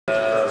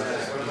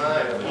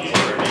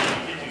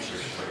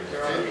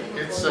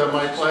it's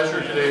my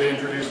pleasure today to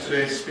introduce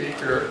today's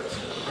speaker,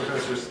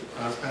 Professor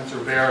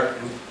Spencer Barrett,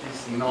 and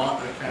he's not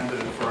a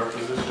candidate for our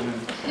position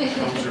in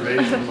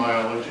conservation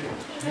biology.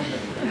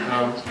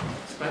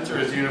 Spencer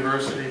is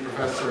university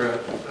professor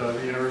at the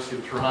University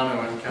of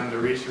Toronto and Canada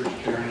Research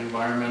Chair in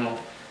Environmental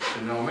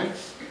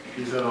Genomics.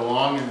 He's had a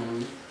long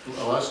and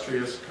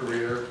illustrious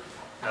career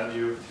at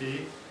U of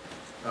T.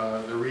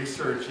 The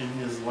research in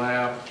his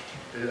lab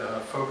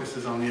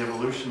focuses on the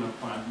evolution of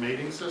plant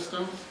mating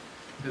systems.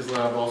 His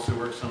lab also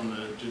works on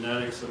the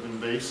genetics of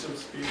invasive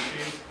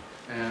species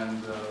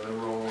and the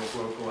role of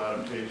local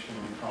adaptation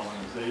and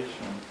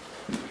colonization.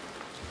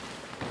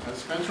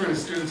 Spencer and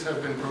his students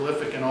have been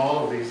prolific in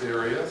all of these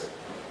areas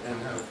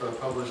and have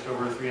published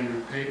over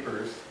 300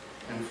 papers.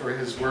 And for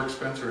his work,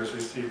 Spencer has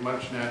received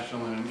much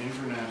national and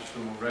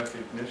international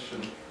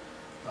recognition.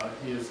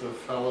 He is a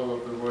fellow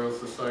of the Royal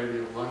Society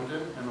of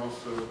London and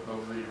also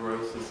of the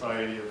Royal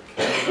Society of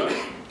Canada,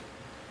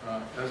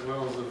 as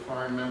well as a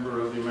foreign member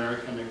of the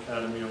American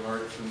Academy of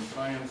Arts and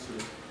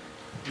Sciences.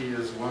 He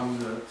has won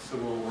the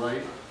Civil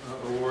Rights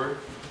Award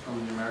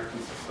from the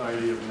American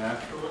Society of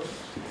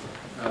Naturalists,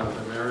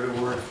 the Barrett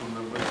Award from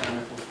the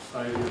Botanical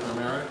Society of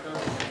America,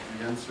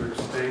 the Ensor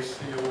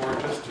Stacy Award,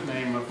 just to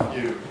name a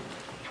few.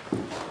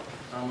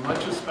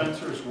 Much of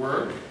Spencer's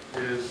work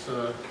has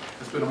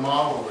been a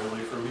model,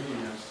 really, for me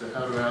as to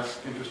how to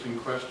ask interesting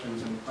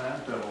questions in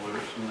plant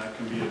evolution that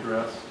can be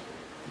addressed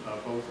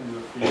both in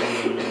the field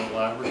and in the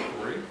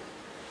laboratory.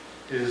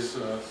 He has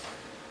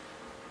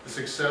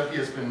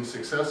been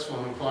successful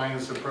in applying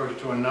this approach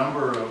to a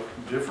number of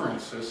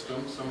different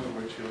systems, some of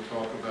which he'll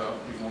talk about.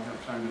 We won't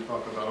have time to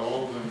talk about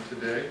all of them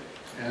today.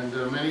 And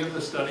many of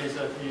the studies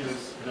that he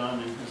has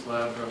done in his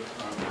lab have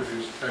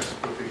produced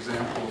textbook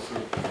examples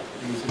of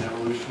things in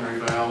evolutionary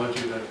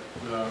biology that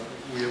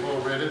we have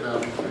all read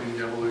about, including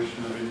the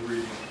evolution of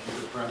inbreeding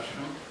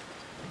depression,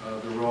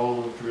 the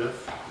role of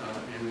drift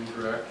in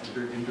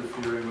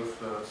interfering with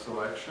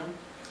selection,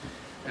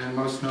 and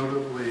most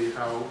notably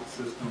how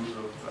systems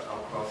of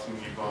outcrossing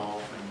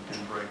evolve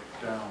and break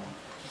down.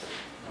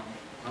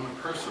 On a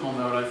personal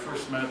note, I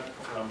first met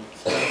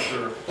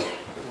Spencer,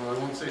 well, I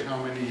won't say how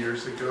many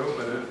years ago,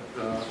 but at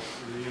the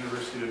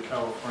University of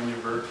California,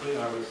 Berkeley.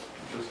 I was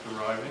just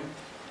arriving,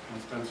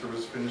 and Spencer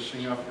was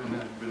finishing up and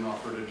had been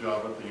offered a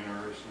job at the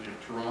University of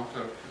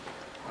Toronto.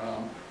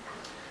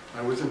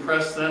 I was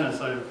impressed then,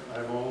 as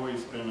I've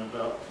always been,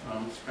 about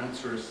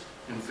Spencer's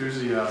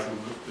enthusiasm,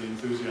 the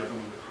enthusiasm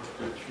with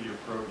which he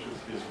approaches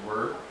his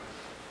work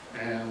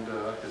and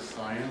his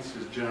science,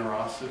 his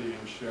generosity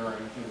in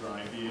sharing his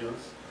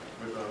ideas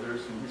with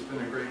others, and he's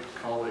been a great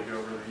colleague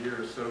over the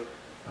years. So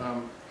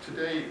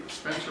today,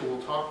 Spencer will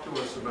talk to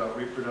us about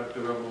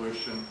reproductive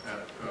evolution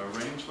at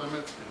range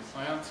limits in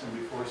plants. And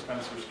before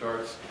Spencer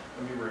starts,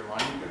 let me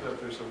remind you that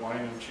there's a wine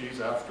and cheese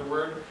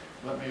afterward.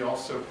 Let me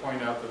also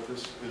point out that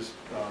this is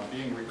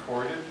being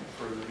recorded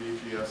for the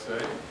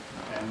VGSA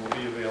and will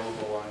be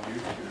available on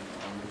YouTube,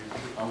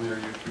 on their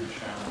YouTube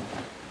channel.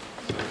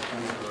 So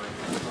Spencer,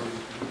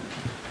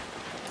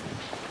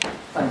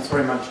 Thanks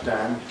very much,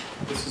 Dan.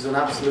 This is an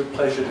absolute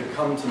pleasure to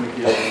come to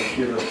McGill and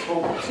give a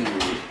talk to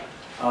you.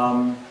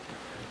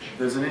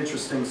 There's an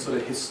interesting sort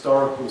of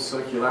historical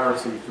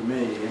circularity for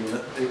me in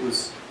that it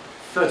was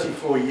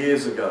 34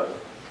 years ago,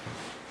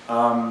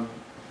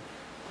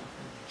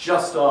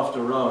 just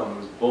after Rowan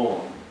was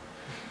born,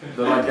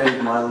 that I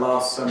gave my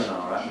last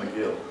seminar at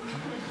McGill.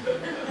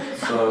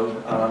 So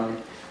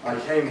I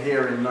came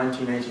here in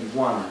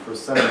 1981 for a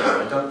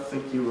seminar. I don't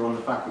think you were on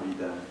the faculty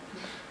then.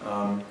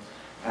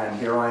 And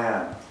here I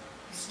am,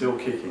 still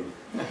kicking.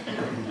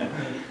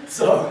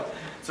 So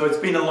it's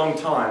been a long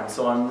time,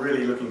 so I'm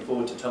really looking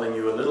forward to telling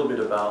you a little bit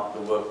about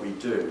the work we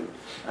do.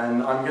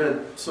 And I'm going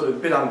to, sort of a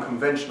bit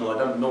unconventional, I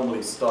don't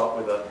normally start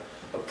with a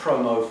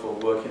promo for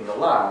work in the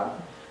lab,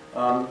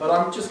 but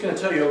I'm just going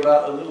to tell you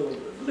about a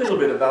little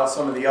bit about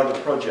some of the other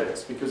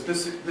projects, because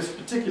this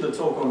particular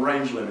talk on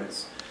range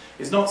limits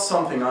is not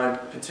something I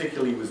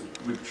particularly was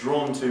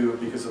drawn to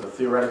because of a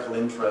theoretical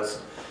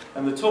interest.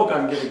 And the talk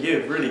I'm going to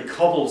give really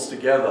cobbles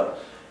together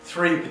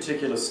 3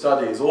 particular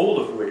studies, all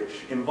of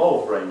which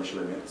involve range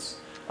limits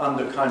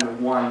under kind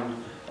of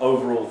one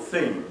overall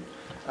theme.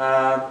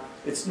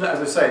 It's not,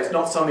 as I say, it's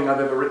not something I've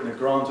ever written a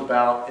grant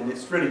about, and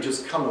it's really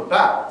just come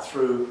about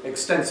through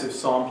extensive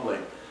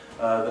sampling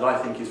that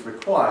I think is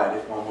required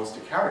if one wants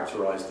to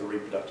characterize the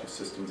reproductive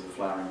systems of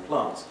flowering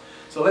plants.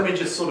 So let me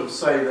just sort of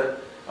say that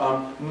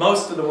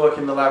most of the work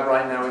in the lab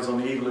right now is on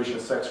the evolution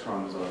of sex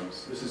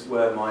chromosomes. This is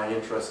where my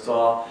interests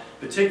are,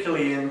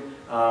 particularly in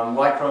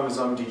Y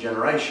chromosome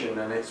degeneration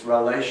and its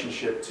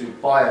relationship to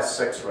biased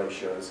sex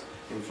ratios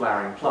in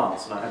flowering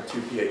plants. And I have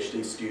 2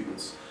 PhD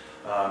students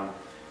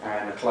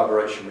and a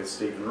collaboration with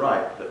Stephen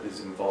Wright that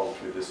is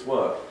involved with this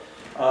work.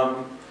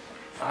 I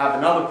have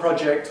another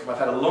project. I've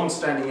had a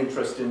long-standing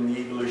interest in the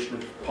evolution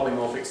of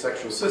polymorphic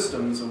sexual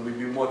systems, and we've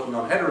been working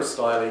on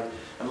heterostyling.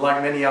 And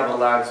like many other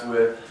labs,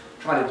 we're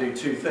trying to do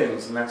 2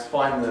 things, and that's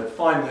find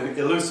the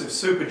elusive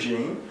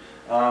supergene.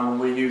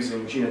 We're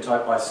using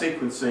genotype by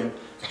sequencing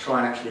to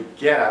try and actually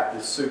get at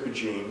this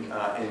supergene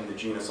in the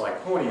genus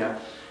Eichhornia,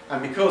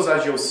 And because,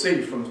 as you'll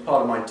see from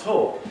part of my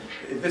talk,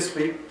 this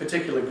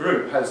particular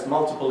group has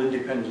multiple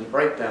independent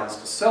breakdowns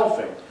to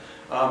selfing,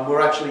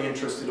 we're actually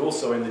interested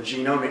also in the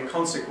genomic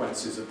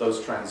consequences of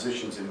those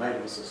transitions in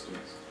mating systems.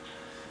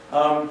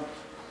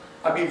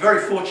 I've been very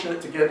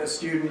fortunate to get a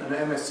student, an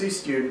MSc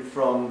student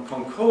from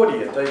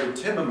Concordia, David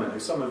Timmerman, who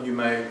some of you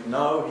may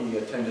know. He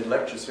attended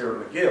lectures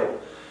here at McGill,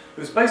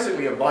 who's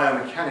basically a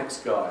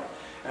biomechanics guy.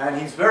 And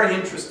he's very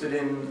interested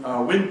in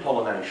wind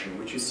pollination,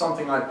 which is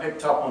something I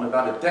picked up on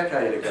about a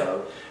decade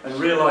ago and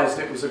realized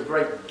it was a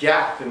great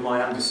gap in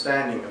my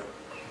understanding of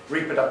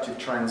reproductive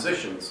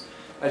transitions.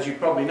 As you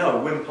probably know,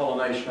 wind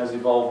pollination has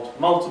evolved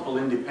multiple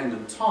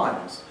independent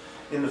times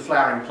in the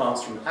flowering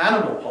plants from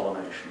animal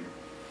pollination.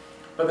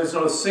 But there's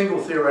not a single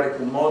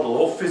theoretical model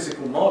or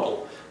physical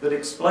model that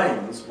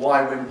explains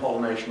why wind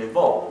pollination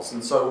evolves.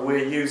 And so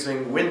we're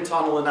using wind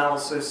tunnel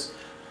analysis,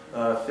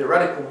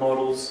 theoretical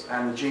models,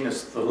 and the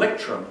genus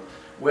Thalictrum,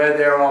 where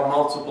there are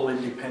multiple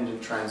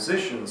independent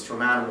transitions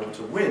from animal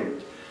to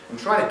wind, and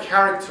trying to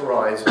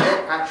characterize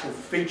what actual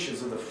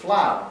features of the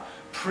flower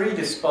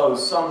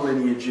predispose some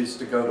lineages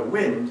to go to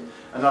wind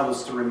and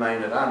others to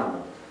remain at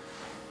animal.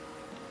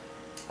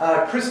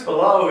 Chris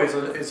Below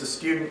is a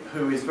student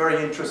who is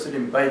very interested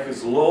in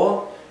Baker's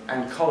law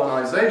and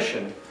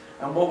colonization,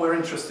 and what we're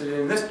interested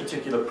in this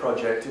particular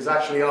project is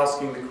actually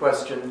asking the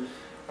question,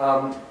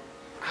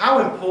 how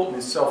important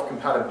is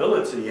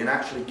self-compatibility in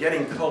actually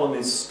getting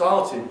colonies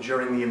started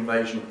during the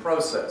invasion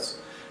process?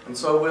 And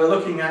so we're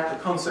looking at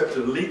the concept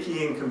of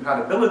leaky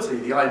incompatibility,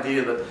 the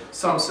idea that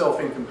some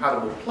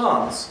self-incompatible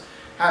plants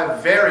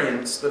have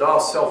variants that are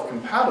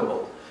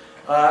self-compatible,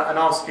 and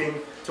asking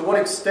to what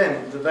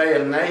extent do they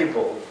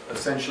enable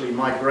essentially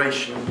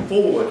migration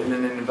forward in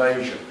an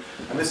invasion.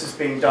 And this is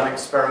being done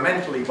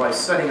experimentally by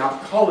setting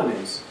up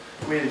colonies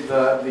with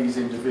these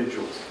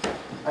individuals.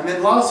 And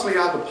then lastly,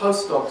 I have a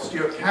postdoc,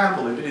 Stuart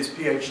Campbell, who did his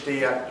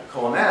PhD at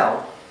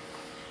Cornell,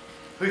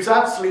 who's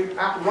absolutely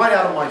right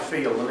out of my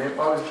field. And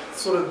I was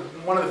sort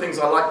of, one of the things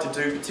I like to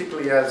do,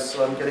 particularly as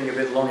I'm getting a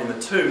bit long in the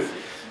tooth,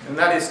 and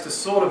that is to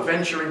sort of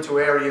venture into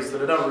areas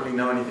that I don't really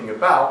know anything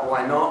about.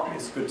 Why not?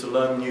 It's good to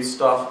learn new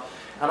stuff.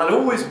 And I'd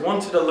always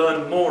wanted to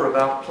learn more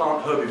about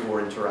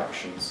plant-herbivore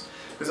interactions,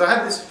 because I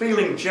had this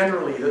feeling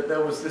generally that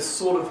there was this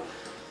sort of,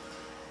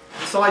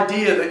 this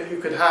idea that you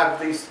could have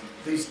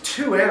these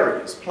two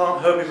areas,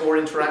 plant-herbivore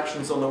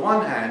interactions on the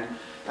one hand,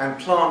 and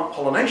plant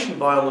pollination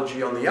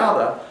biology on the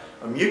other,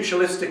 a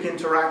mutualistic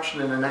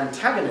interaction and an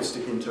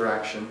antagonistic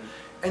interaction,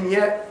 and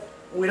yet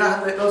we don't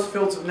have, those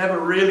fields have never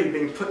really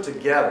been put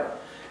together.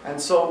 And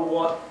so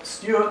what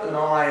Stuart and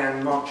I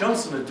and Mark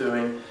Johnson are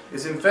doing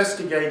is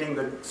investigating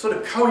the sort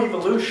of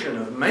co-evolution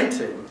of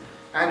mating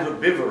and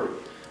herbivory.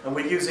 And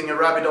we're using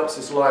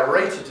Arabidopsis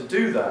lyrata to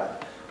do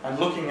that, and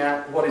looking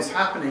at what is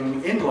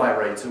happening in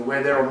lyrata,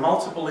 where there are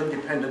multiple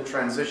independent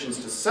transitions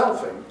to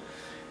selfing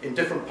in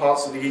different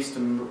parts of the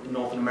eastern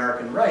North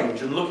American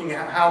range, and looking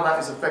at how that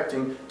is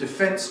affecting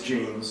defense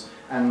genes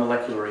and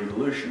molecular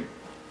evolution.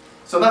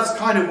 So that's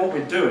kind of what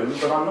we're doing,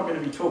 but I'm not going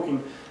to be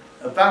talking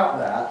about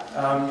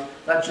that.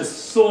 That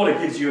just sort of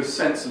gives you a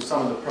sense of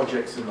some of the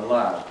projects in the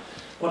lab.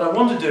 What I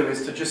want to do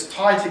is to just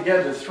tie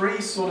together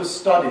three sort of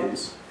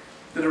studies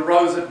that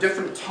arose at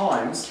different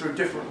times through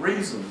different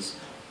reasons,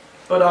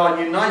 but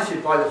are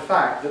united by the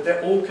fact that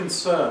they're all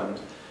concerned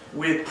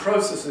with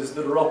processes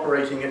that are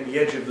operating at the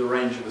edge of the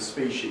range of the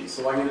species.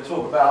 So I'm going to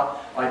talk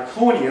about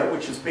Icornia,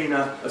 which has been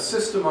a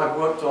system I've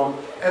worked on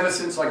ever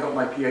since I got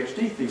my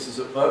PhD thesis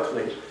at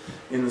Berkeley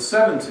in the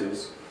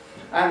 70s.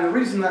 And the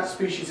reason that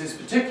species is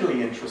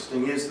particularly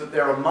interesting is that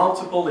there are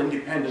multiple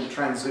independent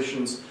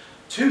transitions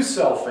to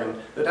selfing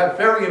that have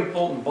very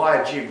important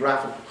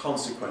biogeographical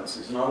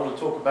consequences. And I want to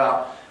talk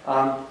about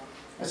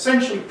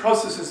essentially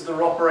processes that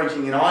are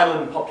operating in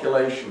island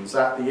populations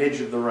at the edge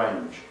of the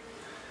range.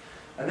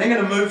 And they're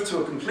going to move to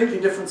a completely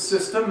different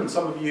system, and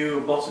some of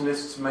you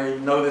botanists may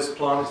know this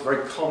plant. It's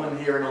very common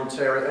here in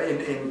Ontario,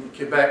 in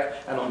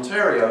Quebec and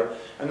Ontario,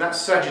 and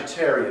that's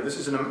Sagittaria. This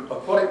is an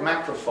aquatic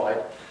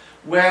macrophyte,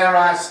 where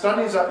our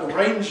studies at the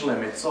range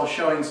limits are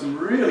showing some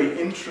really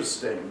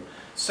interesting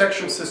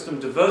sexual system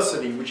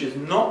diversity, which is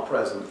not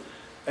present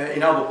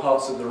in other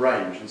parts of the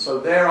range. And so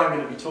there I'm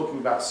going to be talking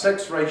about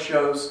sex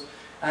ratios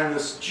and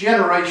this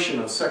generation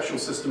of sexual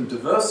system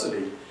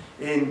diversity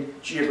in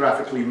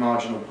geographically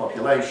marginal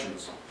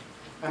populations.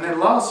 And then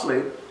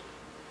lastly,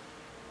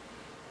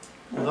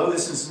 although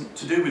this isn't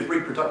to do with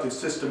reproductive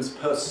systems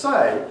per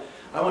se,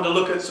 I want to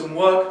look at some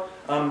work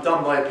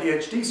done by a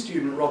PhD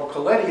student, Rob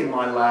Coletti, in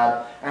my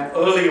lab, and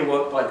earlier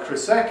work by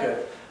Chris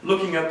Eckert,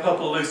 looking at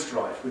purple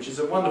loosestrife, which is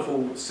a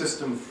wonderful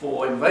system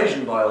for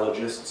invasion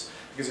biologists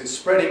because it's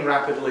spreading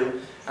rapidly,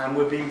 and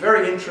we're being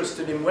very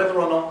interested in whether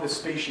or not this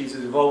species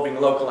is evolving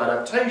local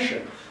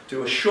adaptation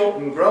to a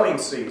shortened growing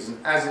season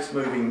as it's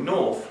moving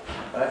north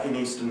in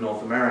eastern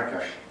North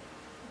America.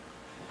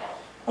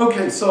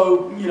 Okay,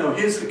 so,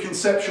 here's the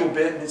conceptual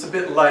bit. It's a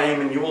bit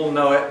lame and you all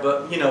know it,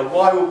 but,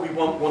 why would we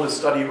want to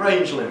study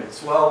range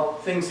limits? Well,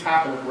 things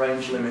happen at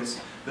range limits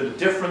that are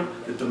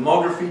different. The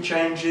demography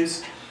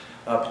changes.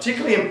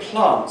 Particularly in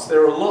plants,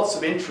 there are lots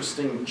of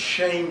interesting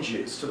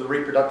changes to the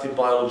reproductive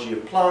biology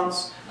of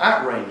plants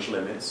at range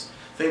limits.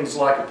 Things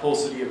like a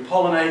paucity of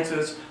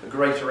pollinators, a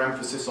greater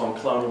emphasis on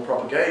clonal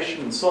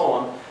propagation, and so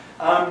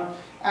on.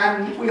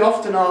 And we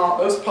often are,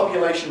 those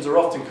populations are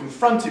often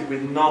confronted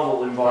with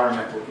novel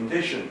environmental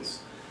conditions.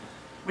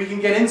 We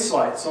can get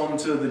insights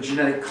onto the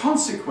genetic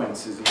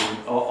consequences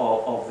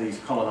of these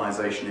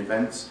colonization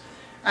events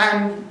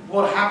and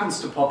what happens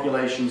to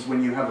populations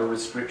when you have a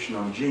restriction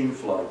on gene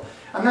flow.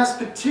 And that's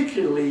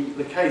particularly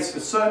the case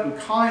for certain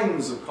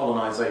kinds of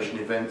colonization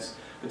events,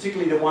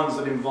 particularly the ones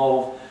that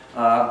involve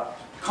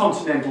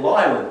continental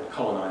island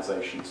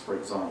colonizations, for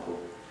example.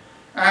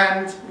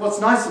 And what's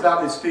nice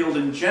about this field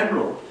in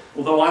general,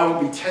 although I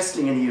won't be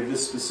testing any of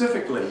this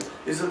specifically,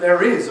 is that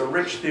there is a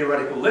rich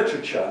theoretical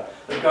literature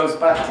that goes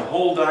back to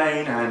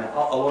Haldane and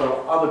a lot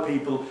of other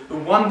people who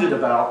wondered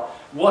about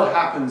what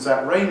happens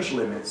at range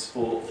limits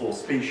for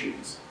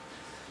species.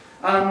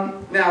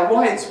 Now,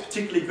 why it's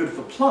particularly good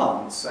for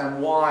plants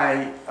and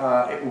why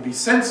it will be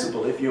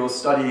sensible if you're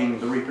studying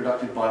the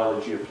reproductive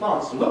biology of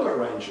plants to look at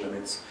range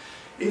limits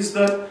is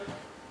that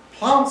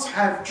plants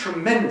have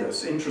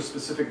tremendous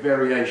intraspecific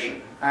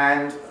variation,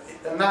 and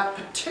that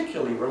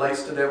particularly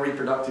relates to their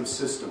reproductive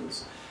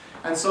systems.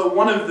 And so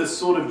one of the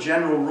sort of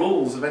general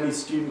rules of any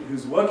student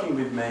who's working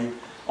with me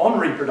on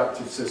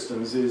reproductive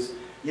systems is,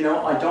 you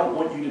know, I don't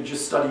want you to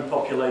just study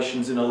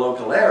populations in a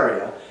local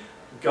area.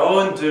 Go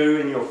and do,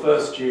 in your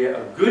first year,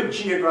 a good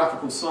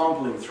geographical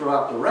sampling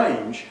throughout the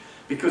range,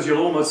 because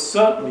you'll almost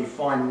certainly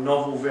find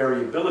novel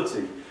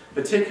variability,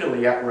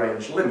 particularly at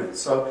range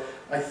limits. So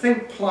I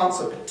think plants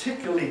are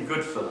particularly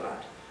good for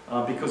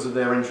that, because of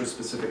their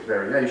intraspecific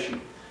variation.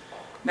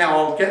 Now,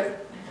 I'll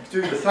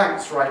do the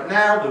thanks right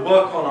now. The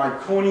work on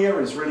Icornia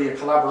is really a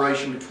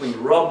collaboration between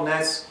Rob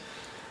Ness,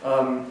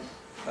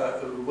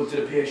 who did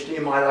a PhD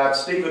in my lab,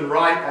 Stephen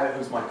Wright,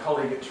 who's my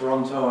colleague at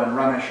Toronto, and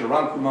Ramesh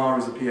Arankumar,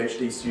 who's a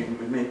PhD student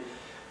with me.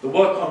 The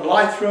work on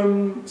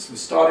Lythrum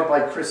was started by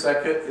Chris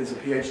Eckert, who's a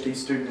PhD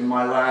student in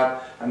my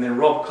lab, and then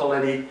Rob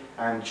Coletti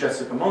and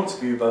Jessica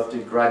Montague both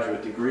did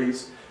graduate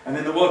degrees. And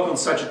then the work on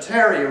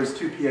Sagittaria is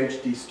two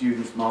PhD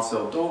students,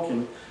 Marcel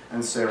Dawkin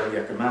and Sarah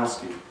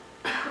Yakomowski.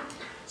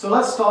 So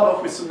let's start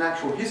off with some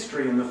natural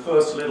history in the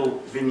first little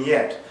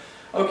vignette.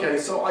 Okay,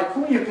 so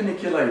Icornia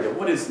paniculata,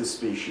 what is this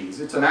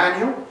species? It's an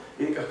annual.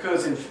 It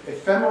occurs in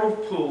ephemeral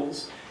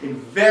pools in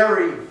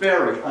very,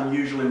 very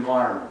unusual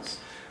environments.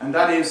 And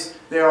that is,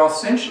 there are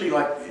essentially,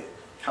 like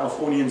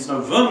Californians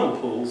know vernal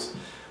pools.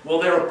 Well,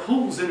 there are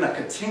pools in the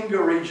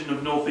Caatinga region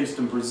of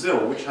northeastern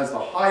Brazil, which has the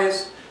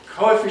highest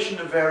coefficient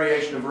of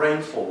variation of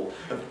rainfall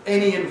of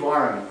any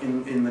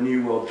environment in the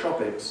New World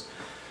tropics.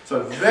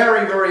 So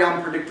very, very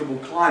unpredictable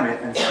climate,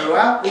 and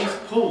throughout these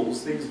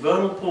pools, these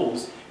vernal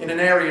pools, in an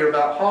area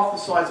about half the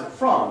size of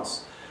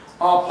France,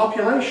 are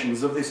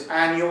populations of this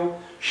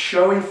annual,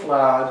 showy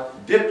flowered,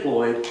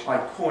 diploid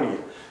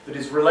Icornia that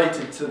is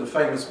related to the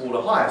famous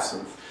water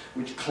hyacinth,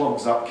 which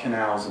clogs up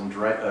canals and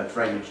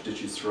drainage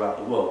ditches throughout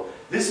the world.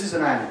 This is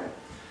an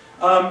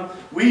annual.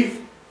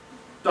 We've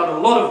done a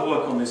lot of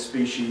work on this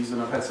species,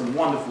 and I've had some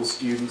wonderful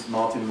students,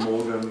 Martin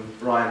Morgan,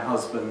 Brian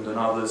Husband, and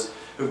others,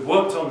 who've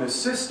worked on this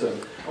system,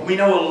 and we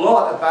know a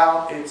lot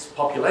about its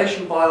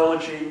population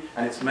biology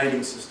and its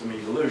mating system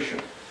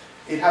evolution.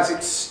 It has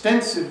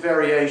extensive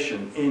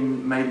variation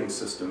in mating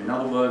system. In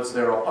other words,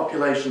 there are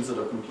populations that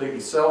are completely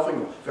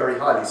selfing, or very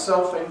highly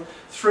selfing,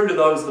 through to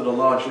those that are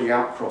largely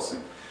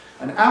outcrossing.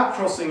 And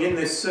outcrossing in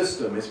this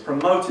system is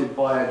promoted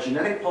by a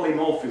genetic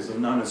polymorphism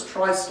known as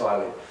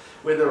tristyling,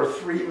 where there are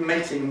three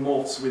mating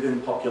morphs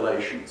within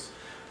populations.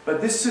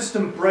 But this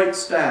system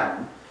breaks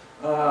down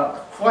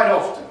quite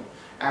often.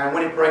 And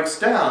when it breaks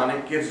down,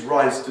 it gives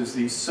rise to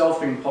these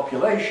selfing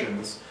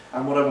populations.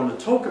 And what I want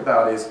to talk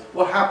about is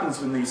what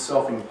happens when these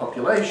selfing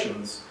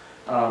populations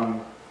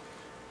go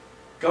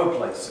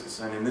places.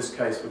 And in this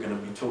case, we're going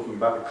to be talking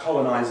about the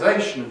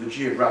colonization of the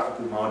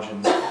geographical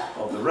margins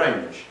of the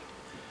range.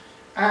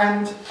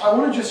 And I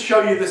want to just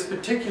show you this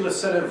particular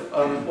set of,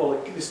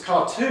 well, this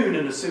cartoon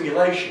in a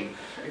simulation,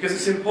 because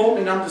it's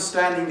important in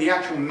understanding the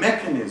actual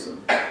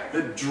mechanism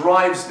that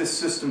drives this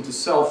system to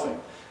selfing.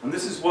 And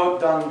this is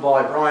work done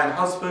by Brian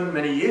Husband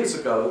many years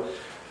ago.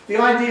 The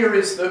idea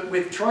is that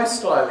with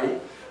tristyly,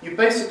 you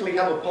basically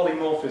have a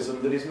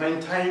polymorphism that is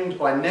maintained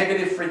by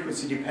negative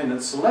frequency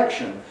dependent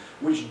selection,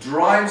 which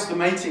drives the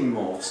mating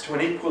morphs to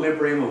an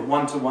equilibrium of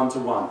 1 to 1 to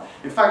 1.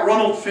 In fact,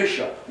 Ronald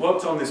Fisher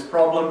worked on this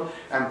problem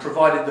and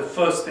provided the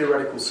first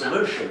theoretical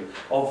solution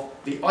of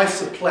the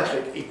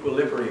isopletic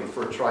equilibrium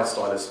for a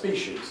tristyler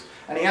species.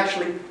 And he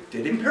actually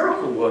did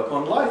empirical work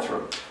on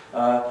Lythrum.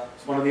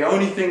 It's one of the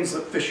only things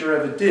that Fisher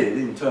ever did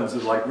in terms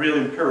of like real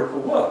empirical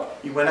work.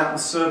 He went out and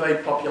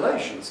surveyed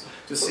populations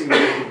to see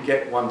whether he could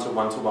get 1 to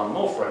 1 to 1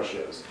 morph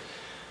ratios.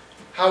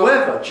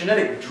 However,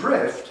 genetic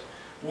drift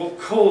will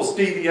cause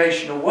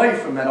deviation away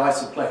from that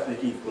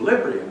isopletic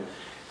equilibrium.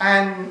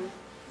 And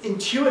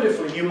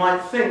intuitively, you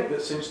might think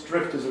that since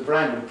drift is a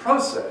random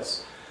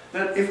process,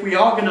 that if we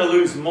are going to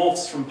lose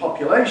morphs from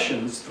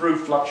populations through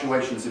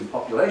fluctuations in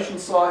population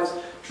size,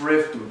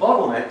 drift and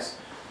bottlenecks,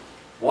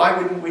 Why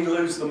wouldn't we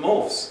lose the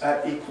morphs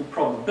at equal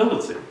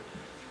probability?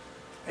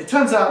 It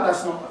turns out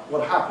that's not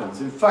what happens.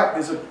 In fact,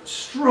 there's a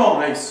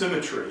strong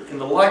asymmetry in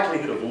the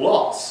likelihood of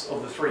loss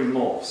of the three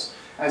morphs,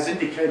 as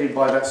indicated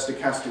by that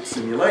stochastic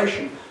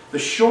simulation. The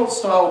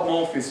short-styled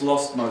morph is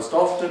lost most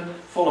often,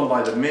 followed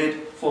by the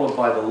mid, followed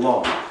by the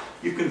long.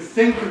 You can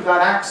think of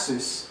that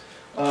axis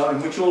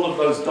in which all of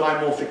those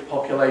dimorphic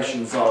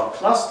populations are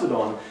clustered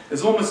on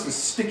as almost a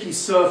sticky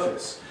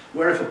surface,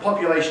 where if a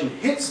population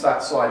hits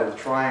that side of the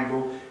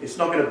triangle, it's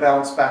not going to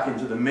bounce back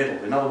into the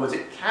middle. In other words,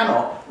 it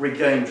cannot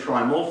regain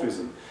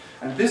trimorphism.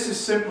 And this is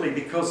simply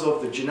because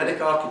of the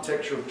genetic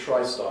architecture of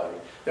tristyling.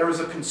 There is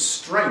a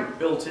constraint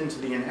built into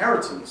the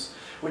inheritance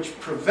which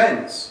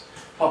prevents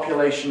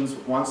populations,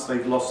 once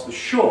they've lost the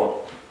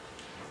short,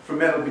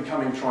 from ever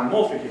becoming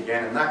trimorphic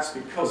again, and that's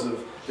because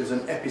there's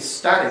an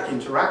epistatic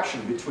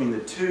interaction between the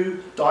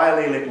two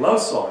diallelic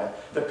loci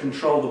that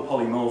control the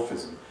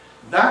polymorphism.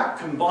 That,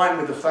 combined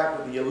with the fact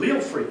that the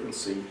allele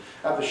frequency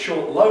at the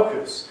short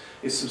locus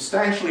is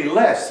substantially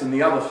less than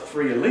the other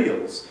three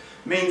alleles,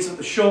 means that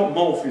the short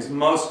morph is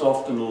most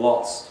often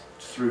lost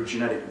through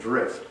genetic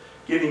drift,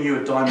 giving you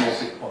a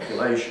dimorphic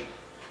population.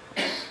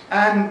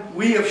 And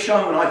we have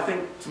shown, I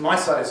think, to my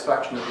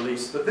satisfaction at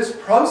least, that this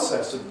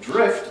process of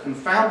drift and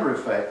founder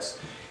effects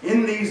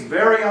in these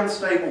very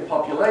unstable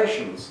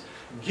populations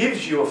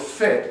gives you a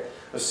fit,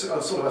 a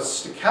sort of a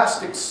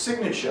stochastic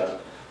signature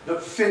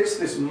that fits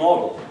this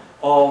model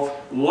of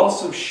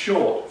loss of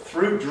short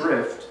through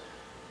drift,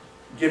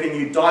 giving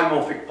you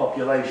dimorphic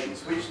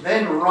populations, which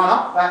then run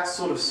up that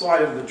sort of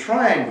side of the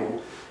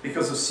triangle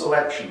because of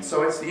selection.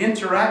 So it's the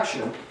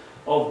interaction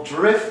of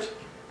drift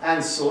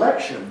and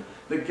selection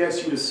that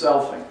gets you to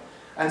selfing.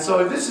 And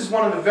so this is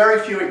one of the very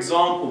few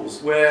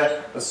examples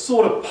where a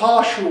sort of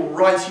partial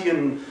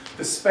Wrightian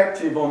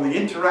perspective on the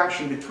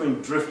interaction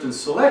between drift and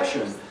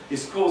selection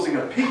is causing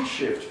a peak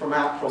shift from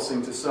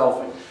outcrossing to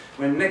selfing.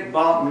 When Nick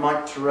Barton,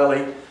 Mike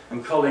Torelli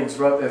and colleagues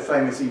wrote their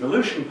famous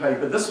evolution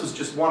paper, this was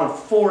just one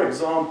of 4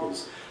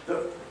 examples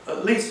that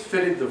at least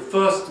fitted the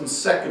first and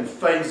second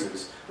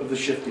phases of the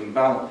shifting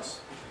balance.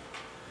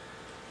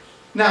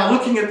 Now,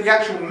 looking at the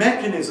actual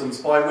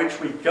mechanisms by which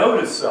we go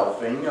to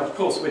selfing, of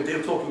course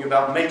we're talking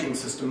about mating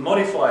system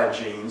modifier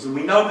genes, and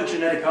we know the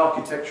genetic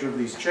architecture of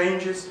these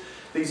changes.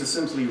 These are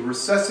simply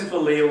recessive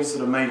alleles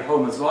that are made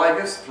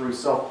homozygous through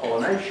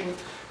self-pollination,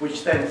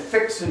 which then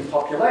fix in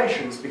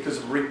populations because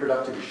of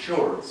reproductive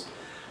assurance.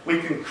 We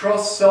can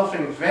cross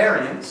selfing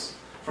variants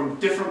from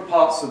different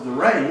parts of the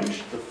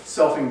range. The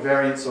selfing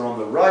variants are on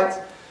the right.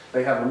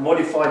 They have a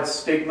modified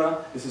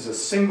stigma. This is a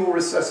single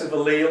recessive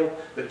allele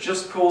that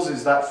just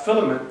causes that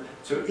filament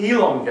to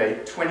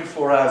elongate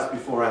 24 hours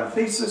before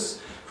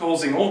anthesis,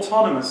 causing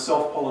autonomous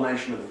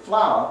self-pollination of the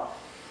flower.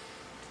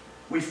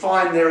 We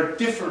find there are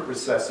different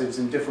recessives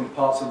in different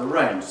parts of the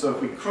range. So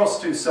if we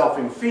cross 2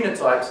 selfing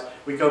phenotypes,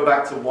 we go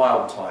back to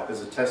wild type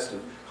as a test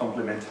of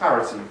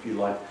complementarity, if you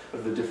like,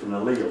 of the different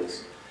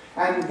alleles.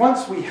 And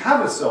once we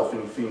have a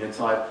selfing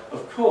phenotype,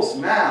 of course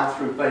now,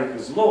 through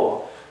Baker's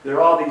law,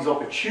 there are these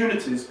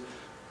opportunities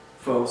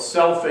for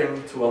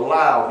selfing to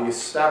allow the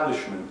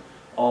establishment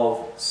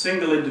of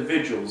single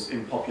individuals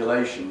in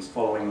populations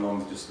following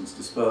long-distance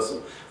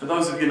dispersal. For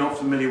those of you not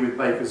familiar with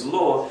Baker's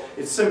law,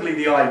 it's simply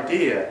the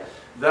idea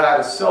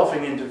that a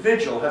selfing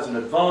individual has an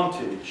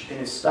advantage in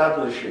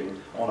establishing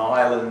on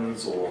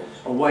islands or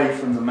away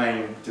from the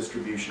main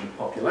distribution of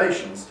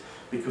populations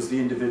because the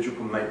individual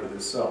can mate with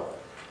itself.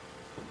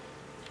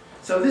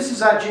 So this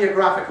is our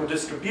geographical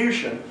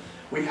distribution.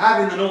 We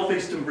have in the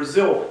northeastern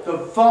Brazil, the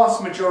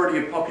vast majority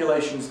of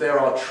populations there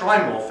are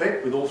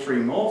trimorphic with all 3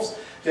 morphs.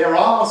 There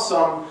are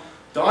some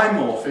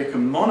dimorphic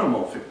and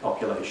monomorphic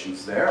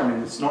populations there. I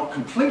mean, it's not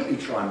completely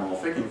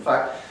trimorphic. In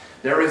fact,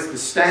 there is the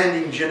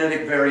standing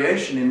genetic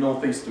variation in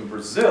northeastern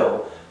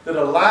Brazil that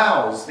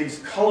allows these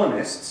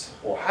colonists,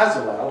 or has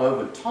allowed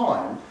over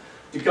time,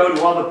 to go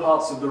to other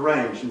parts of the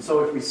range. And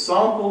so if we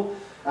sample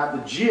at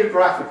the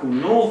geographical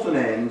northern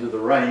end of the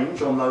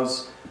range on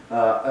those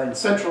in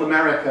Central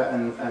America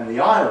and the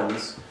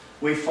islands,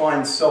 we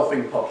find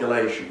selfing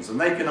populations,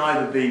 and they can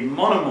either be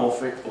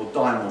monomorphic or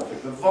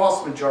dimorphic. The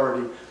vast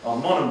majority are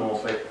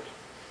monomorphic,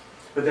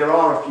 but there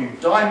are a few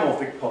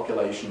dimorphic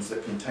populations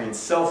that contain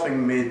selfing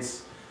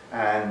mids,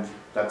 and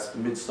that's the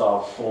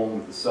mid-style form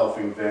with the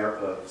selfing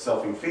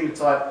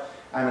phenotype,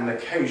 and an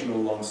occasional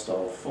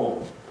long-style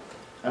form.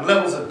 And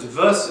levels of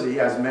diversity,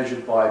 as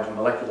measured by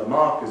molecular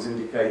markers,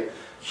 indicate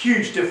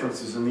huge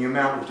differences in the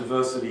amount of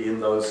diversity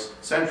in those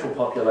central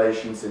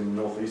populations in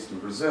northeastern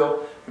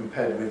Brazil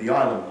compared with the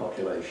island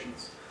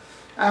populations.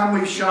 And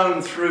we've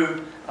shown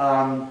through,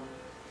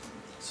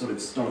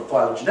 it's not a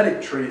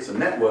phylogenetic tree, it's a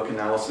network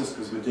analysis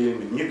because we're dealing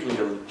with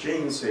nuclear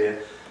genes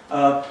here,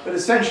 but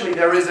essentially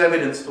there is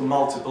evidence for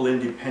multiple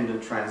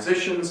independent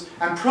transitions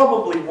and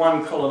probably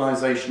one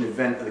colonization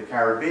event of the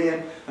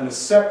Caribbean and a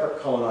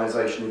separate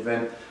colonization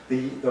event.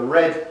 The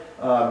red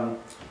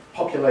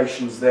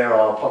populations there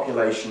are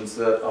populations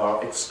that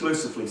are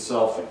exclusively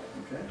selfing.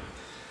 Okay?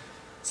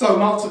 So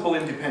multiple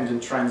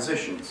independent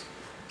transitions.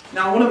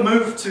 Now I want to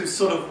move to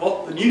sort of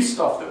what the new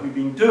stuff that we've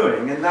been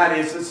doing, and that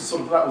is,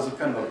 that was a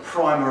kind of a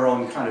primer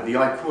on kind of the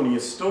Iconia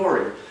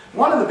story.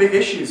 One of the big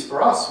issues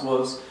for us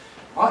was,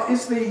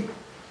 is the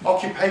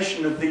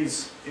occupation of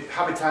these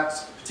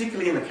habitats,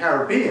 particularly in the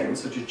Caribbean,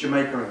 such as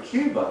Jamaica and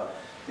Cuba,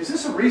 is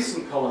this a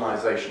recent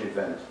colonization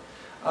event?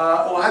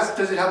 Or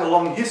does it have a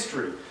long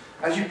history?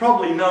 As you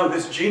probably know,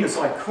 this genus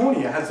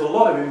Iconia has a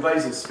lot of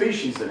invasive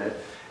species in it,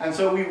 and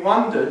so we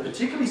wondered,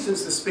 particularly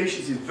since the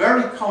species is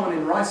very common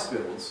in rice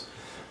fields,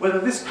 whether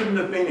this couldn't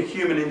have been a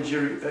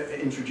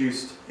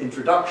human-introduced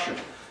introduction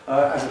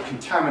as a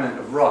contaminant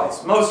of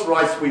rice. Most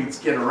rice weeds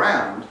get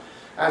around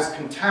as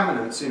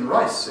contaminants in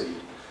rice seed.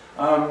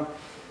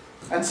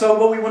 And so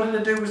what we wanted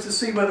to do was to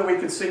see whether we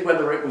could see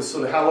whether it was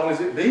sort of how long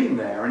has it been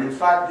there. And in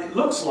fact, it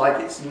looks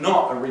like it's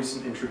not a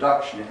recent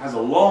introduction. It has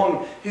a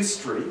long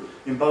history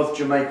in both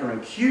Jamaica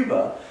and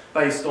Cuba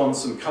based on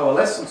some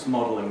coalescence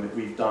modeling that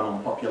we've done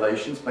on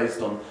populations based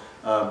on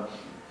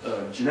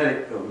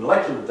genetic or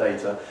molecular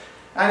data.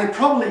 And it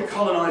probably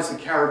colonized the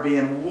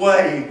Caribbean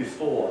way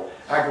before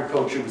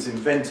agriculture was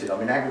invented. I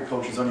mean,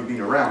 agriculture's only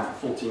been around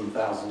for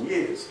 14,000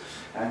 years.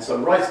 And so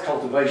rice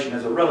cultivation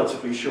has a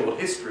relatively short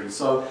history.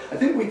 So I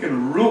think we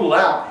can rule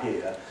out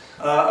here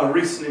a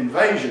recent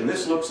invasion.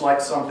 This looks like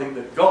something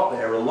that got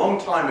there a long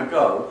time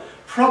ago,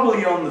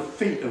 probably on the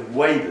feet of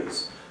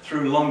waders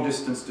through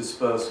long-distance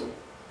dispersal.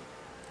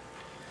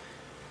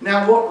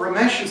 Now, what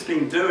Ramesh has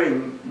been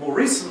doing more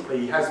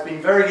recently has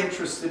been very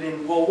interested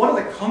in, well, what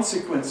are the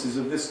consequences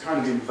of this kind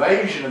of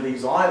invasion of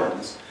these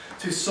islands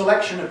to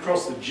selection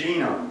across the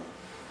genome?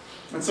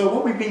 And so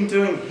what we've been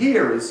doing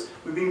here is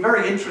we've been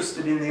very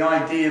interested in the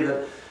idea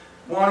that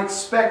one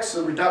expects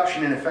a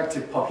reduction in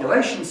effective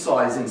population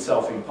size in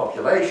selfing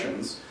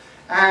populations,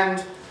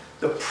 and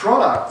the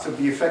product of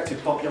the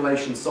effective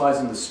population size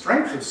and the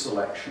strength of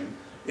selection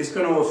is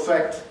going to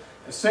affect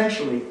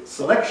essentially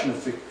selection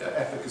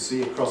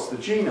efficacy across the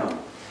genome.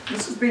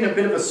 This has been a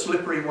bit of a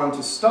slippery one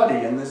to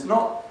study, and there's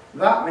not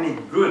that many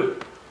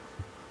good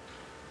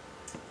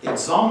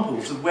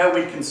examples of where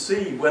we can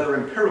see whether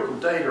empirical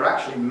data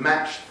actually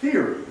match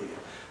theory here.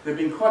 There have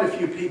been quite a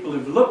few people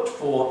who've looked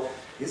for,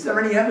 is there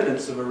any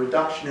evidence of a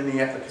reduction in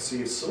the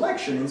efficacy of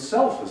selection in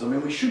selfers? I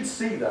mean, we should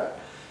see that.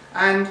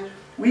 And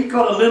we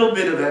got a little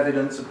bit of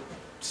evidence, of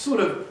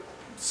sort of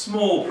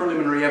small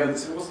preliminary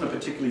evidence. It wasn't a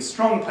particularly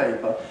strong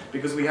paper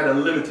because we had a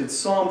limited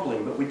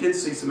sampling, but we did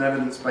see some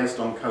evidence based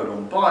on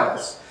codon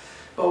bias.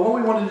 But what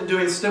we wanted to do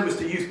instead was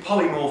to use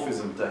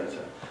polymorphism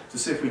data to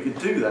see if we could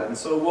do that. And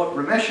so what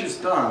Ramesh has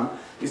done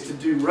is to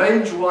do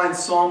range-wide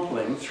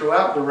sampling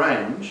throughout the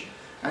range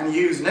and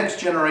use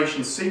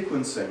next-generation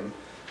sequencing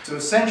to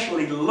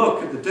essentially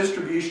look at the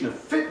distribution of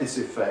fitness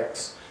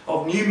effects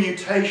of new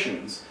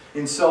mutations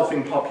in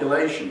selfing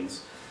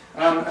populations,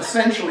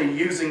 essentially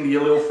using the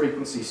allele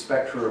frequency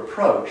spectra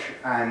approach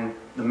and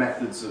the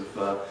methods of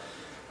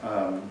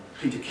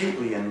Peter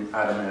Keatley and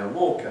Adam Ayer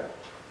Walker.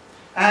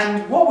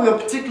 And what we are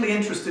particularly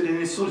interested in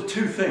is sort of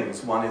two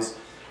things. One is,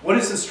 what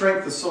is the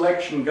strength of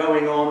selection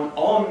going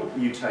on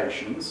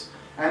mutations?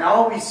 And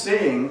are we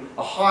seeing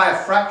a higher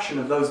fraction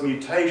of those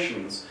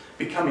mutations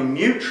becoming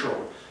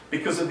neutral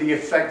because of the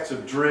effects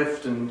of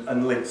drift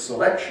and linked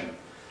selection?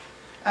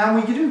 And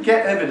we do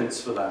get evidence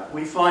for that.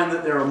 We find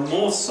that there are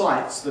more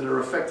sites that are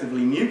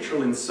effectively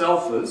neutral in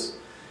selfers,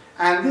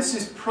 and this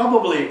is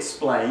probably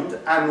explained,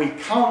 and we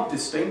can't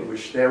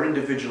distinguish their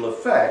individual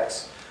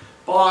effects,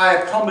 by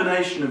a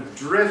combination of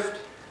drift,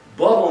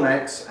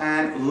 bottlenecks,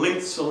 and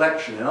linked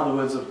selection. In other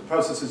words,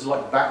 processes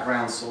like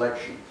background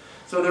selection.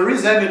 So there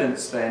is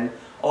evidence then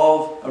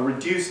of a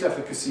reduced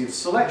efficacy of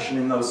selection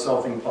in those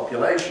selfing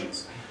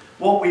populations.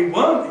 What we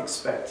weren't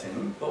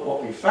expecting, but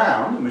what we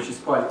found, and which is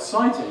quite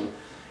exciting,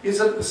 is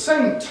that at the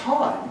same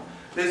time,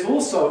 there's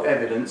also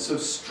evidence of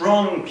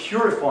strong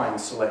purifying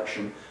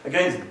selection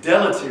against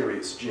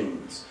deleterious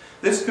genes.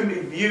 This can be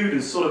viewed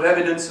as sort of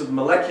evidence of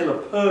molecular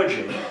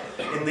purging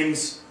in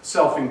these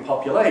selfing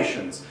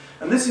populations.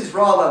 And this is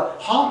rather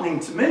heartening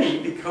to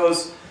me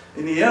because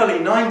in the early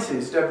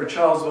 90s, Deborah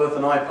Charlesworth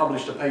and I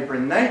published a paper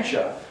in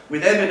Nature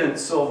with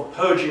evidence of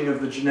purging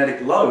of the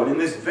genetic load in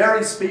this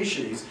very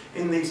species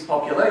in these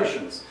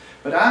populations.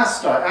 But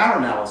our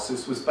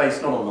analysis was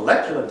based not on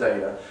molecular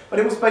data, but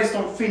it was based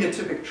on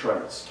phenotypic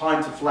traits,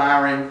 time to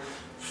flowering,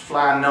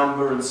 flower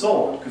number, and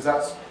so on, because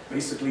that's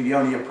basically the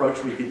only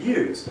approach we could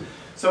use.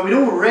 So we'd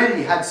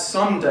already had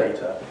some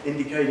data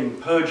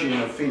indicating purging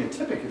of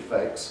phenotypic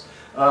effects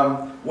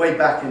way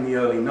back in the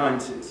early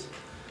 90s.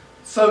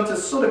 So to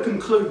sort of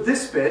conclude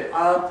this bit,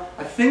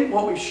 I think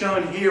what we've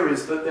shown here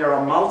is that there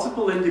are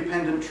multiple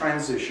independent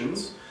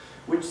transitions,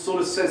 which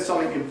sort of says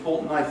something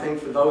important, I think,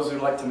 for those who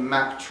like to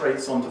map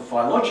traits onto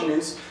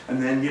phylogenies,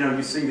 and then,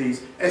 you see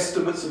these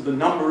estimates of the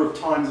number of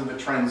times of a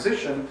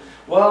transition.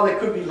 Well, there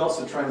could be lots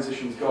of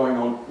transitions going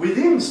on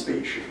within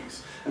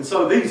species. And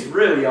so these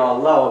really are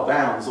lower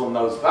bounds on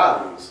those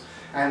values.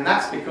 And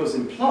that's because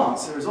in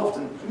plants there is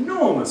often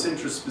enormous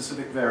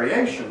intraspecific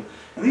variation.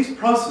 And these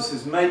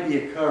processes may be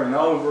occurring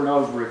over and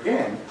over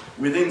again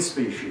within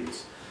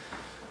species.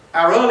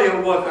 Our earlier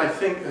work, I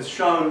think, has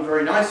shown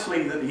very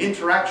nicely that the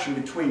interaction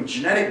between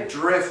genetic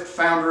drift,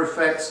 founder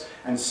effects,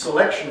 and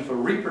selection for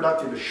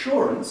reproductive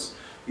assurance,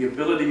 the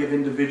ability of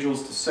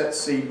individuals to set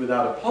seed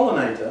without a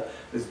pollinator,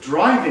 is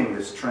driving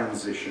this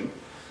transition.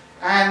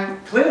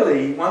 And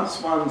clearly,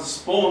 once one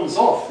spawns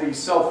off these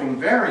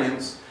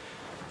self-invariants,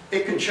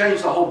 it can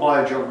change the whole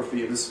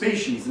biogeography of the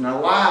species and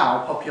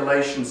allow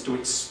populations to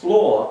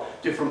explore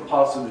different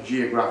parts of the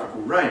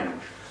geographical range.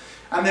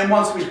 And then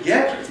once we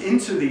get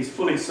into these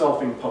fully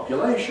selfing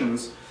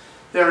populations,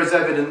 there is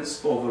evidence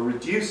for the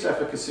reduced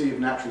efficacy of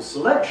natural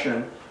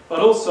selection,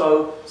 but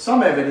also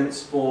some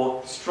evidence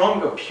for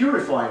stronger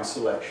purifying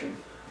selection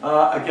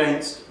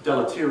against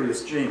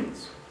deleterious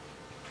genes.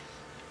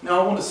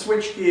 Now I want to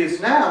switch gears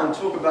now and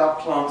talk about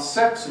plant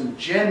sex and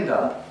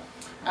gender,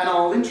 and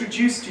I'll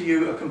introduce to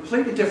you a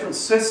completely different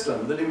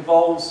system that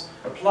involves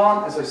a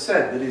plant, as I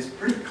said, that is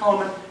pretty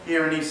common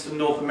here in eastern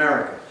North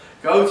America.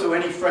 Go to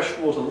any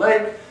freshwater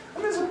lake,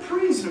 and there's a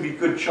reasonably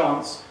good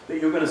chance that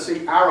you're going to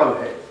see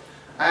arrowhead.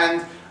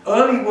 And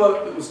early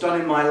work that was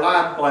done in my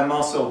lab by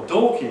Marcel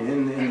Dawkin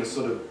in the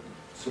sort of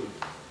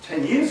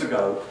 10 years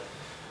ago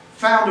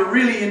found a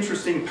really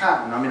interesting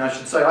pattern. I mean, I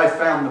should say I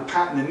found the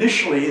pattern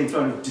initially in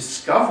terms of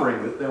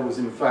discovering that there was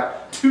in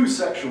fact two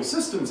sexual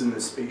systems in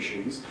this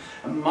species.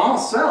 And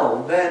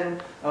Marcel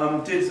then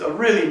did a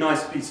really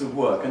nice piece of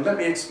work. And let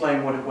me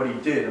explain what he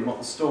did and what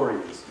the story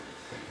is.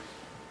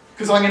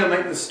 Because I'm going to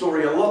make this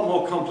story a lot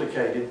more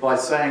complicated by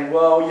saying,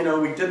 well, you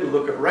know, we didn't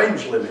look at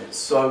range limits,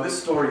 so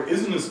this story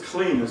isn't as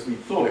clean as we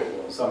thought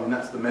it was. I mean,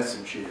 that's the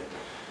message here.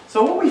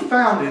 So what we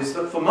found is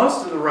that for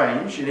most of the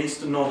range in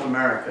eastern North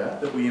America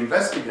that we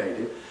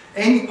investigated,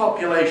 any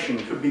population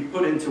could be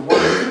put into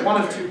one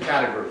of two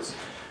categories.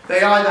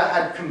 They either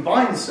had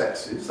combined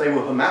sexes, they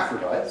were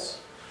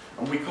hermaphrodites,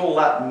 and we call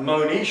that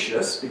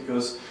monoecious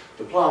because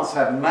the plants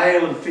have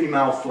male and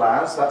female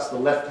flowers. That's the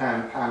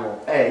left-hand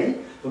panel A.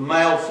 The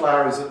male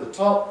flower is at the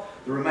top.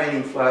 The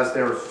remaining flowers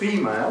there are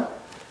female.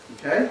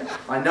 Okay?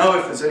 I know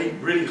if there's any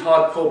really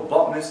hardcore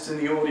botanists in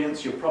the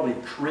audience, you're probably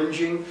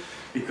cringing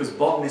because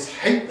botanists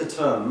hate the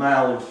term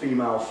male and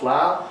female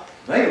flower.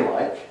 They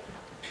like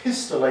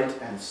pistillate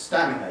and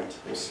staminate,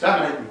 or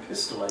staminate and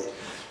pistillate.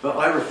 But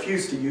I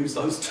refuse to use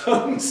those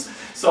terms.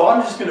 So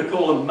I'm just going to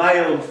call them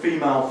male and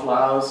female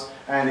flowers.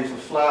 And if a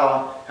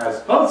flower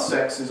has both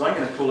sexes, I'm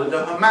going to call it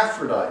a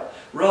hermaphrodite,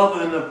 rather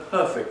than a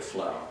perfect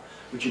flower,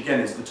 which again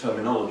is the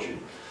terminology.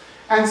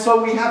 And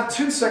so we have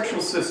two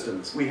sexual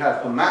systems. We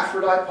have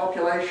hermaphrodite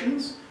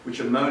populations, which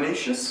are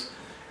monoecious,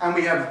 and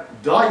we have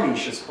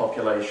dioecious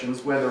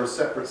populations, where there are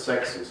separate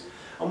sexes.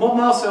 And what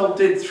Marcel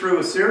did through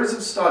a series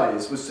of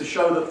studies was to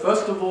show that,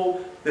 first of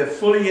all, they're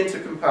fully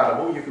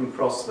intercompatible. You can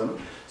cross them,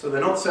 so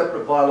they're not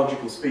separate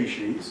biological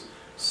species.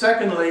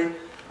 Secondly,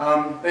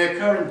 they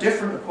occur in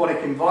different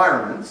aquatic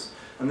environments,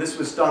 and this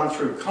was done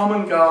through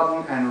common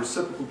garden and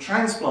reciprocal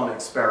transplant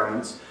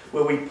experiments,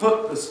 where we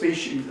put the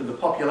species, the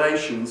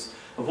populations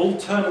of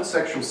alternate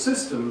sexual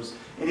systems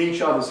in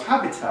each other's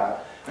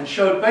habitat, and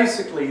showed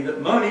basically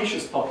that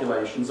monoecious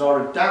populations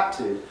are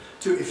adapted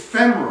to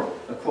ephemeral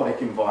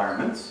aquatic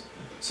environments,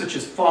 such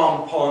as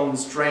farm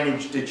ponds,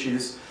 drainage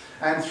ditches,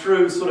 and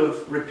through sort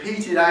of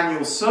repeated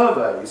annual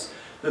surveys,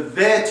 that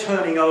they're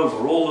turning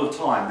over all the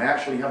time. They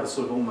actually have a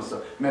sort of almost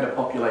a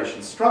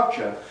metapopulation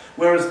structure,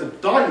 whereas the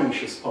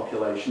dioecious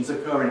populations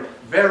occur in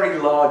very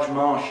large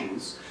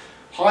marshes,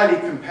 highly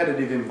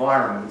competitive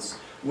environments,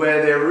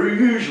 where they're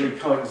usually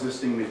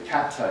coexisting with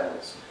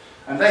cattails.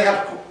 And they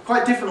have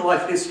quite different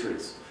life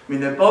histories. I mean,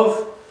 they're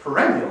both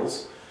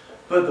perennials,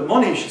 but the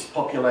monoecious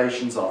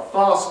populations are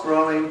fast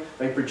growing.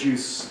 They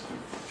produce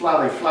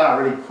they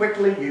flower really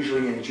quickly,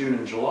 usually in June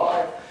and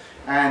July.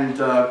 And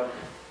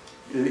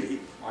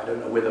I don't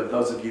know whether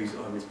those of you,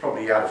 it's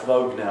probably out of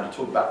vogue now to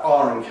talk about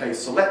R and K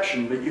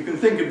selection, but you can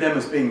think of them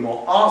as being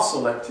more R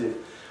selective,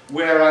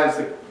 whereas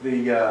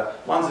the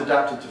ones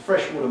adapted to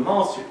freshwater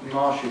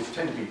marshes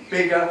tend to be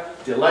bigger,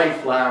 delay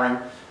flowering,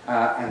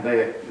 and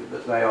they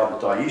are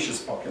the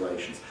dioecious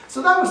populations.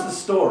 So that was the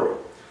story.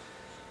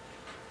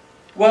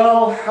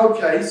 Well,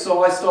 okay,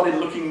 so I started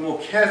looking more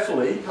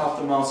carefully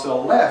after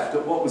Marcel left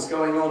at what was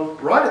going on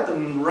right at the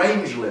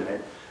range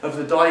limit of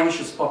the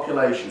dioecious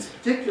populations,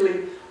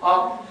 particularly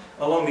up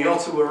along the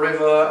Ottawa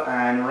River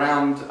and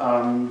around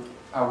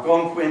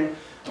Algonquin.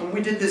 And we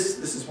did this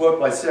is work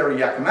by Sarah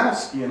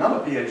Yakimowski,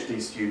 another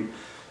PhD student.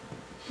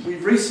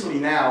 We've recently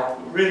now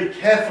really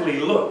carefully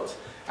looked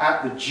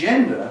at the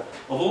gender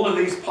of all of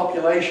these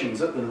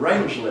populations at the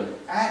range limit.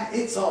 And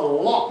it's a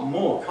lot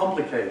more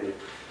complicated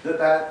than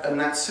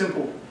that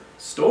simple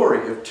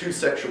story of two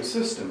sexual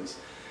systems.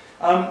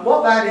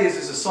 What that is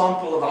a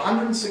sample of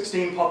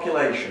 116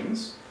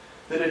 populations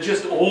that are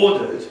just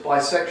ordered by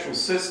sexual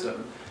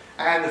system,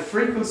 and the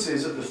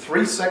frequencies of the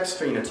three sex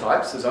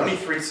phenotypes. There's only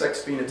three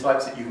sex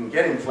phenotypes that you can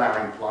get in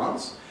flowering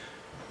plants.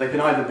 They can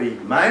either be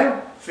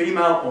male,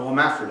 female, or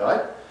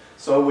hermaphrodite.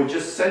 So we're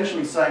just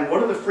essentially saying,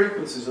 what are the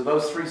frequencies of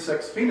those three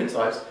sex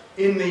phenotypes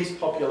in these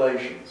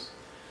populations?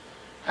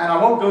 And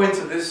I won't go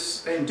into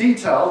this in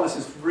detail. This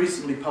is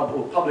recently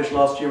published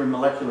last year in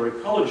Molecular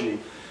Ecology.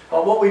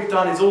 But what we've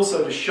done is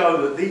also to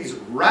show that these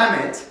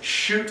rammet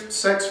shoot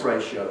sex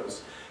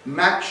ratios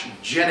match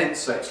genet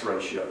sex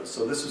ratios.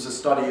 So this was a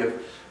study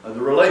of the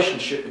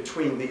relationship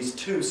between these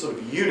two sort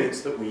of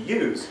units that we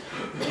use,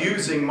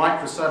 using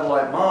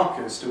microsatellite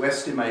markers to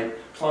estimate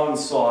clone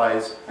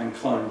size and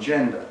clone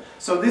gender.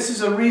 So this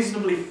is a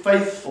reasonably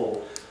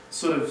faithful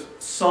sort of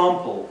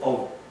sample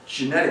of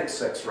genetic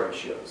sex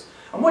ratios.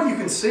 And what you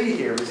can see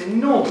here is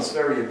enormous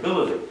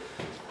variability.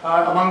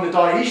 Among the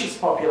dioecious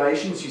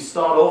populations, you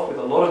start off with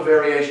a lot of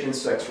variation in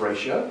sex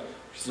ratio,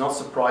 which is not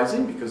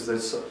surprising because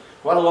there's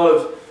quite a lot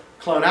of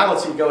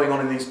clonality going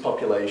on in these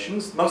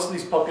populations. Most of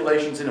these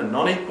populations in a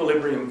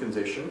non-equilibrium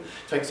condition.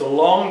 It takes a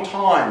long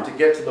time to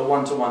get to the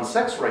one-to-one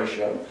sex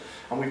ratio,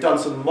 and we've done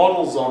some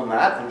models on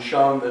that and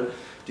shown that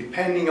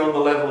depending on the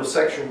level of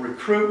sexual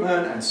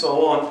recruitment and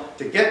so on,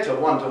 to get to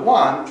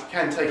one-to-one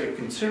can take a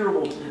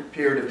considerable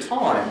period of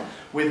time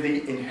with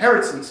the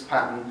inheritance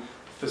pattern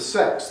for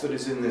sex that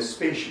is in this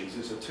species.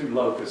 It's a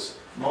two-locus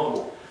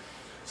model.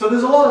 So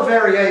there's a lot of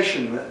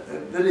variation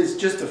that is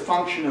just a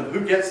function of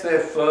who gets there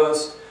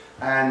first,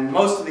 and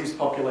most of these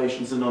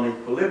populations are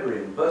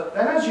non-equilibrium. But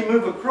then as you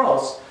move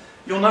across,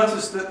 you'll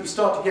notice that you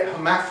start to get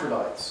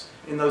hermaphrodites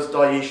in those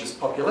dioecious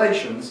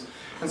populations.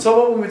 And so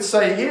what we would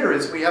say here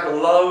is we have a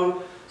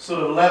low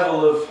sort of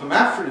level of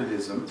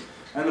hermaphroditism,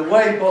 and the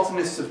way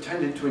botanists have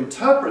tended to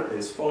interpret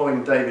this,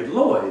 following David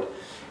Lloyd,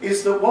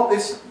 is that what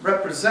this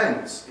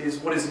represents is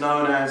what is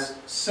known as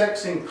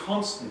sex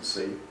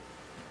inconstancy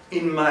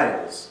in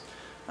males.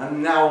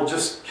 And now I'll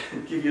just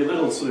give you a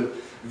little sort of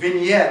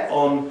vignette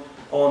on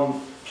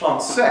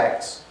plant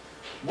sex.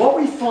 What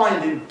we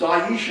find in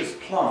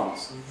dioecious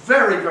plants,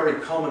 very, very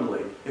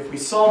commonly, if we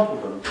sample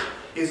them,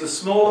 is a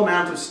small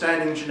amount of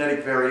standing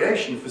genetic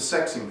variation for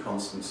sex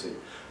inconstancy.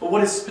 But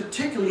what is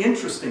particularly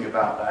interesting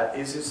about that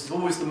is it's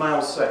always the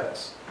male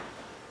sex.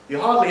 You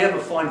hardly ever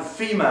find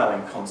female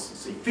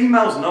inconstancy.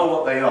 Females know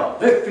what they are.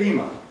 They're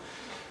female.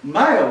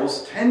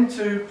 Males tend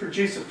to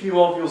produce a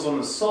few ovules on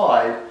the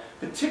side,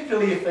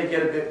 particularly if they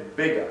get a bit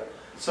bigger.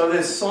 So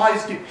there's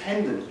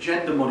size-dependent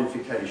gender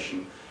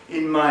modification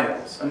in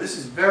males. And this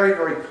is very,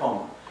 very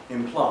common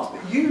in plants.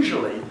 But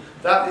usually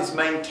that is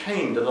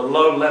maintained at a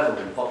low level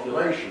in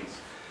populations.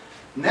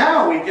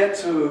 Now we get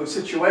to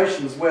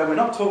situations where we're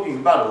not talking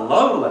about a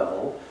low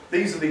level.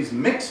 These are these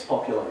mixed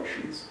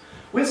populations.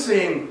 We're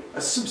seeing a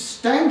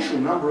substantial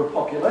number of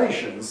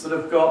populations that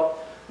have got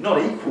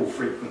not equal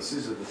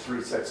frequencies of the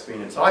three sex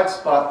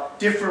phenotypes, but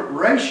different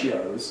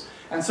ratios.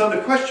 And so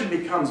the question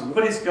becomes,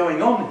 what is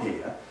going on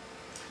here?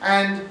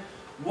 And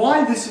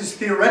why this is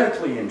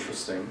theoretically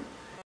interesting